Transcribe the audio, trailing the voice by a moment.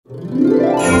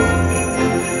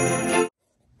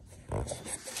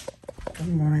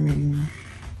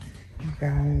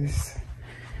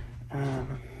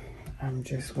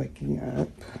just waking up,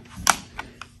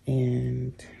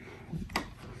 and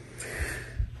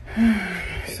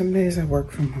some days I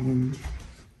work from home.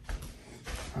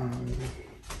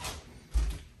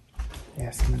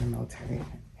 Yes, I'm in the military,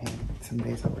 and some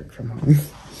days I work from home.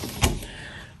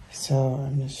 So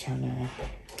I'm just trying to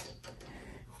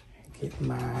get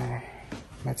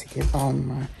about to get all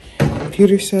my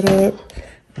computer set up.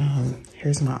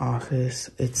 Here's my office.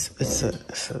 It's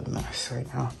a mess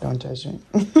right now. Don't judge me.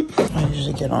 I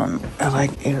usually get on at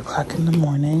like 8 o'clock in the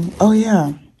morning. Oh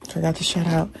yeah, forgot to shout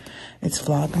out. It's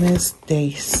Vlogmas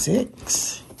day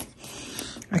 6.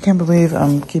 I can't believe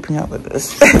I'm keeping up with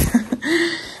this.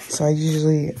 So I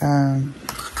usually,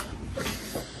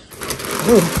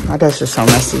 ooh, my desk is so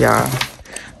messy, y'all.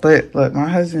 But look, my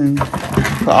husband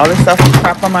put all this stuff and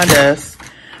crap on my desk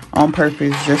on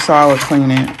purpose just so I would clean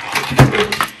it.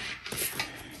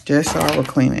 Just so I would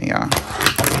clean it, y'all.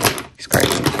 It's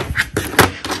crazy.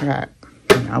 I got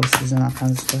houses and all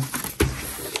kinds of stuff.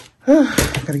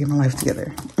 I gotta get my life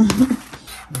together. I'm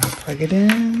gonna plug it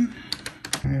in.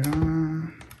 Turn it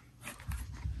on.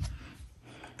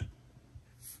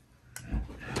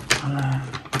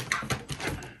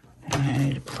 And I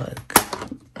need to plug.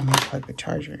 I'm gonna plug the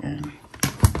charger in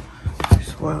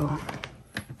as well.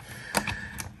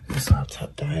 This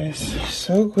laptop dies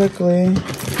so quickly.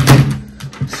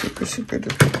 Super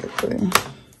duper quickly.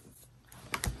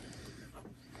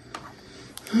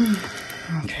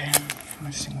 Okay, I'm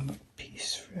missing a little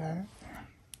piece for that.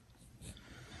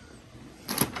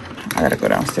 I gotta go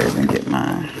downstairs and get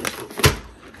my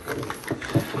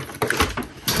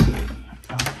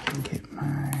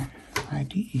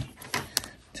ID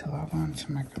to log on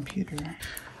to my computer.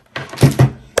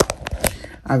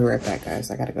 I'll be right back, guys.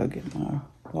 I gotta go get my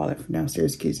wallet from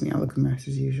downstairs. Excuse me, I look a mess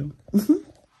as usual.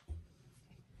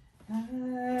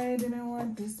 I didn't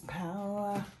want this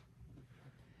power.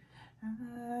 I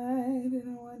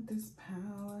didn't want this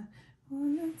power.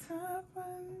 On the top of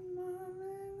the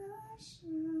moment I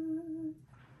should.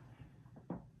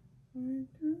 We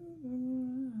do the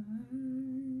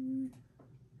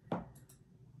right.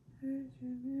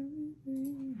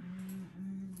 Everything.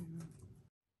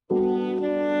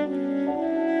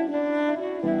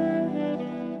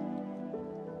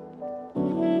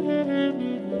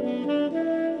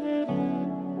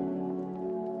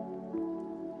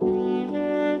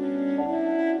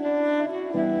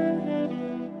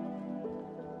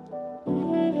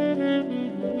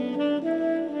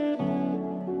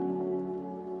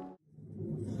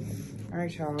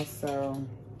 Alright, y'all, so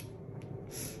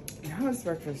now it's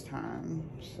breakfast time.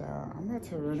 So I'm about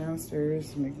to run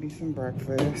downstairs, make me some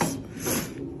breakfast.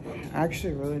 I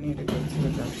actually really need to go to the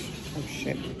grocery. Oh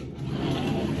shit.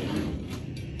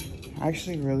 I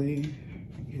actually really,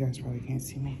 you guys probably can't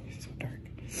see me, it's so dark.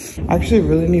 I actually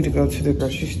really need to go to the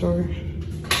grocery store.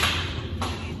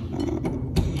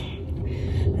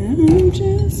 I'm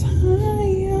just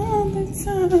high all the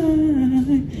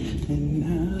time and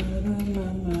out of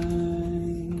my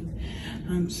mind.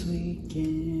 I'm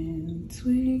tweaking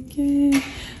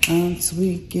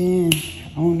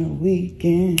on the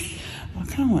weekend. I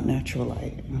kind of want natural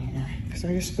light in here because I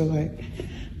just feel like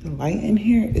the light in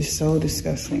here is so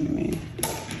disgusting to me.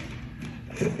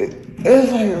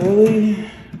 It's like really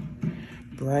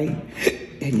bright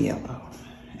and yellow,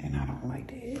 and I don't like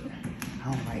that.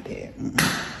 I don't like that.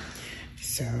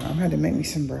 So I'm going to make me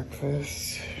some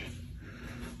breakfast.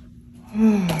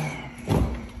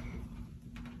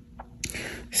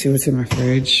 See what's in my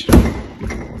fridge.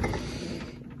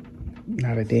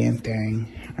 Not a damn thing.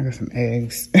 I got some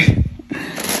eggs. Some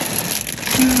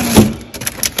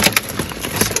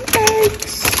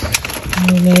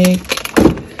eggs. Milk.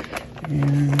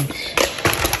 And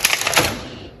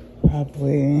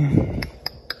probably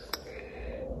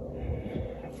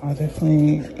I'll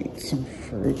definitely eat some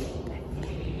fruit.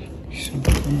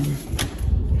 Something.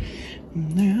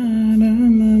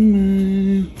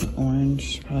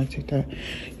 Orange, probably take that.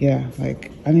 Yeah,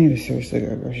 like I need to seriously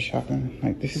go grocery shopping.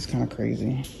 Like this is kind of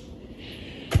crazy.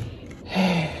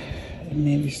 And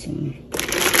maybe some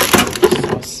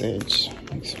sausage.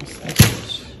 Make some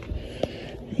sausage.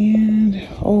 And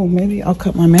oh, maybe I'll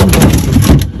cut my mango.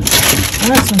 I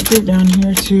got some fruit down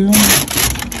here too.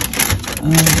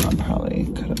 I'll probably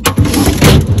cut up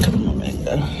my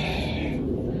mango.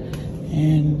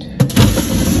 And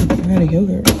I got a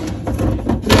yogurt.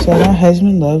 So my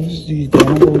husband loves these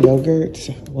Danable yogurts.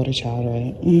 What a child,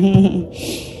 right?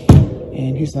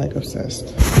 And he's like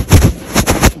obsessed.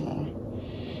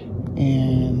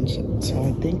 And so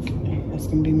I think that's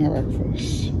gonna be my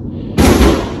breakfast.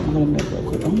 I'm gonna make it real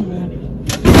quick. Oh my god.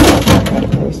 I gotta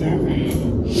close that.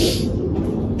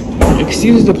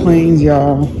 Excuse the planes,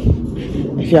 y'all.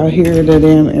 If y'all hear the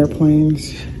damn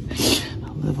airplanes, I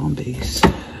live on base.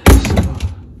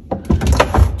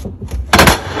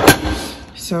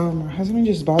 So my husband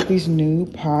just bought these new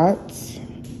pots.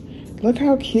 Look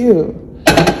how cute.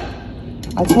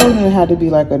 I told him it had to be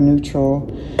like a neutral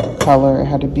color. It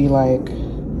had to be like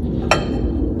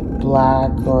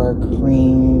black or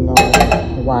cream or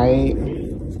white,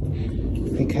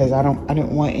 because I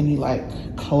didn't want any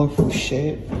like colorful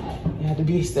shit. It had to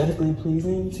be aesthetically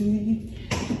pleasing to me,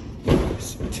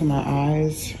 to my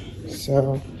eyes.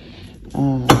 So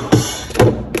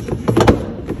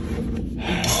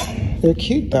they're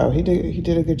cute though. He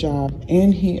did a good job,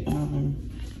 and he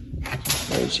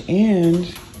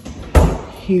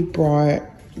brought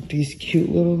these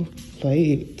cute little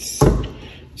plates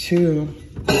too.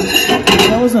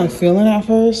 I wasn't feeling at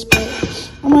first,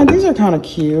 but I'm like, these are kind of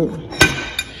cute.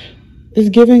 It's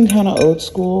giving kind of old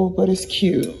school, but it's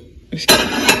cute. It's cute.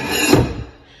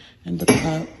 And the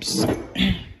cups.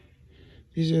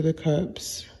 These are the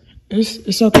cups.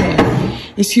 It's okay.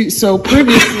 It's cute. So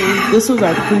previously, this was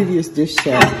our previous dish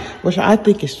set, which I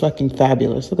think is fucking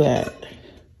fabulous. Look at that.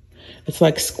 It's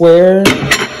like square,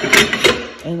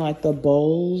 and like the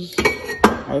bowls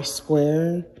are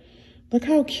square. Look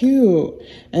how cute.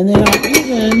 And then I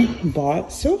even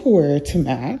bought silverware to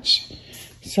match.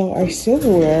 So our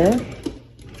silverware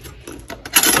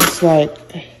is like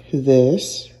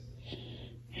this.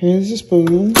 Here's the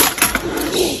spoon.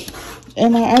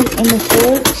 And the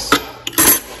forks.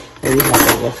 Well, we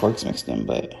have the forks mixed in,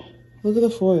 but look at the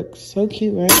forks. So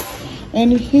cute, right?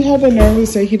 And he had the nerve to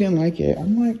say he didn't like it.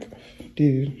 I'm like,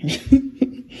 dude.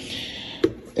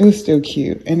 It was still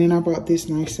cute. And then I bought this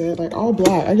nice set, like all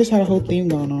black. I just had a whole theme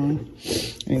going on.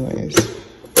 Anyways,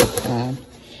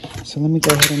 so let me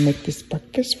go ahead and make this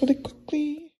breakfast really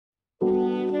quickly.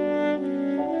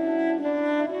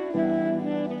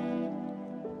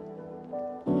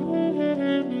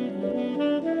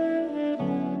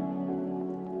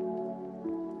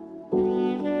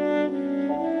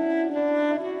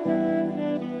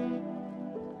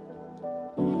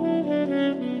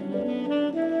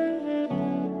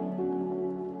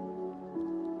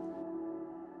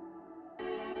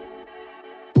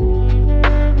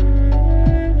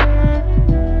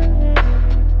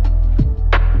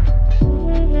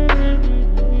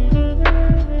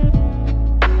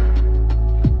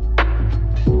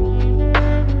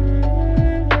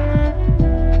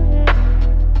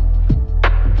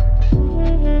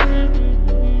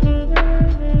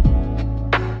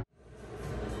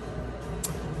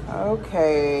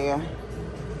 Okay,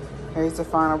 here's the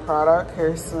final product.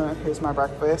 Here's my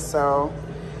breakfast. So,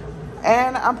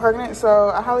 and I'm pregnant, so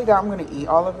I highly doubt I'm gonna eat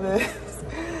all of this.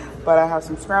 But I have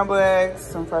some scrambled eggs,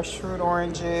 some fresh fruit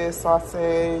oranges,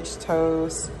 sausage,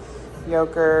 toast,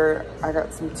 yogurt. I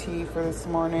got some tea for this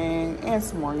morning and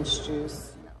some orange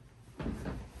juice.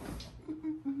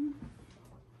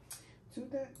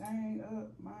 Toot that thing up,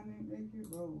 my name make it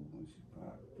roll. When she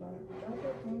pop, like, drop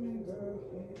it on me, girl,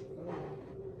 hit it low.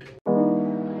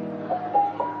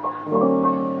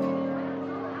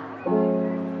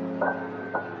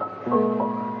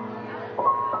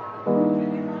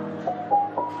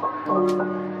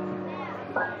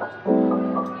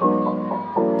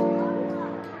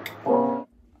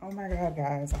 Oh my god,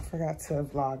 guys, I forgot to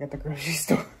vlog at the grocery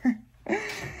store.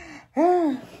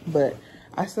 But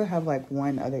I still have like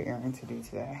one other errand to do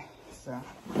today, so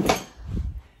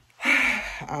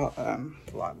I'll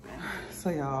vlog then. So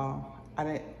y'all,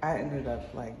 I ended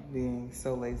up like being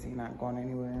so lazy not going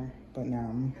anywhere, but now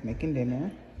I'm making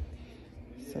dinner.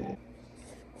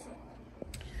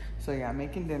 So yeah, I'm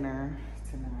making dinner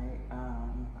tonight.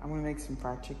 I'm gonna make some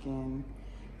fried chicken,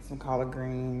 some collard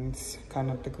greens, cutting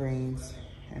up the greens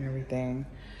and everything.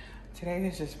 Today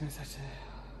has just been such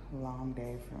a long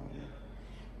day for me.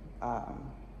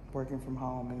 Working from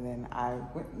home, and then I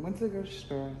went to the grocery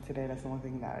store today. That's the one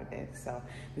thing that I did. So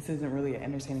this isn't really an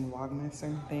entertaining Vlogmas or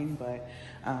anything, but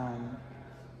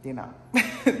you know,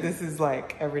 this is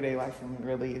like everyday life for me.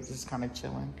 Really, it's just kind of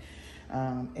chilling.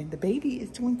 And the baby is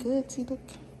doing good. See, look,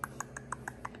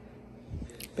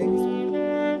 baby's.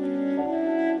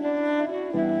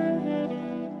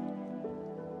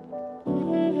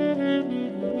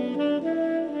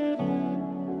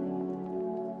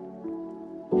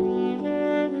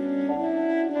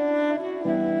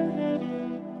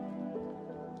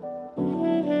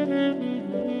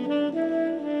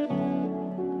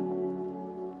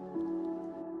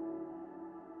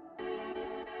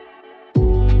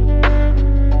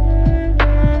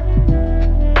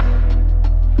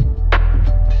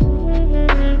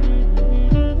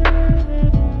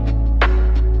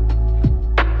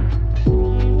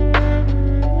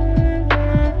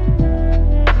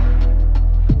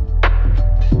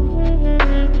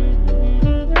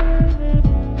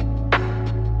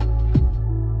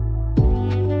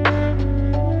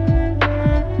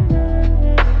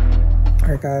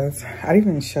 guys, I didn't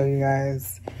even show you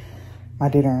guys my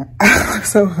dinner. I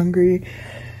was so hungry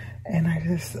and I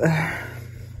just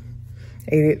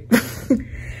ate it.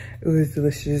 It was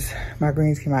delicious. My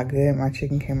greens came out good. My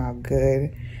chicken came out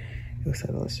good. It was so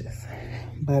delicious.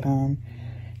 But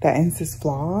that ends this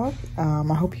vlog.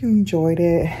 I hope you enjoyed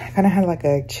it. I kind of had like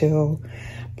a chill,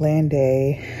 bland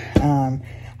day.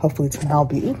 Hopefully tomorrow will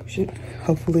be,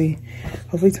 hopefully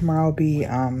tomorrow will be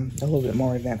a little bit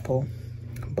more eventful.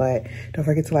 But don't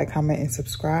forget to like, comment, and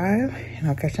subscribe. And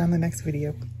I'll catch you on the next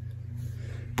video.